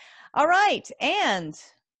field. All right. And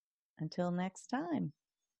until next time,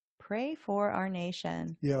 pray for our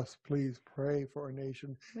nation. Yes, please pray for our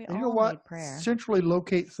nation. We And all you know what? need prayer. Centrally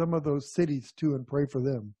locate some of those cities too and pray for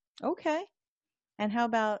them. Okay. And how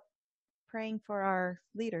about praying for our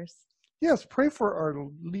leaders? Yes, pray for our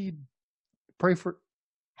lead. Pray for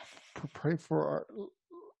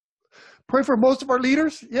most of our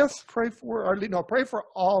leaders. Yes, pray for our lead. No, pray for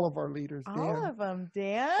all of our leaders, Dan. All of them,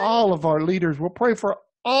 Dan. All of our leaders. We'll pray for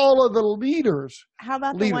all of the leaders. How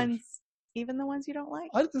about leaders. the ones, even the ones you don't like?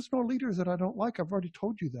 There's no leaders that I don't like. I've already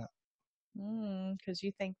told you that. Because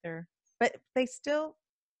you think but they still,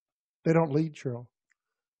 They don't lead, Cheryl.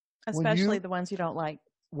 especially the ones you don't like.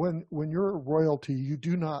 When you're royalty, you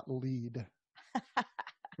do not lead.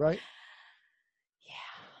 Right?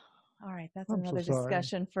 Yeah. All right. That's I'm another so sorry.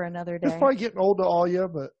 discussion for another It's day. probably getting old to all you,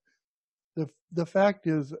 but the fact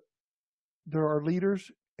is, there are leaders,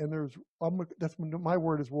 and that's my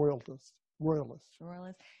word is royalists. Royalists.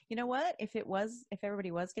 You know what? If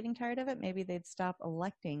everybody was getting tired of it, maybe they'd stop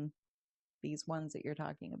electing these ones that you're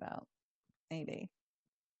talking about. Maybe.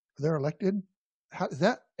 They're elected. How is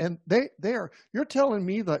that? And they are. You're telling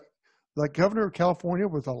me that the governor of California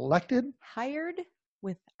was elected? Hired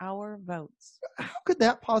with our votes. How could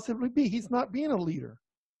that possibly be? He's not being a leader.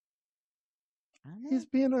 I don't know. He's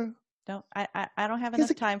being a. I don't have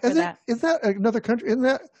enough time for that. Is that another country? Isn't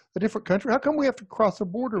that a different country? How come we have to cross a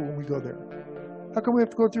border when we go there? How come we have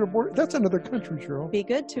to go through a border? That's another country, Cheryl. Be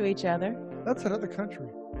good to each other. That's another country.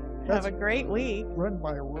 Have a great week. Run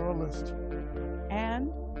by a royalist. And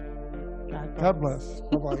God bless.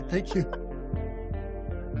 Bye-bye. Thank you.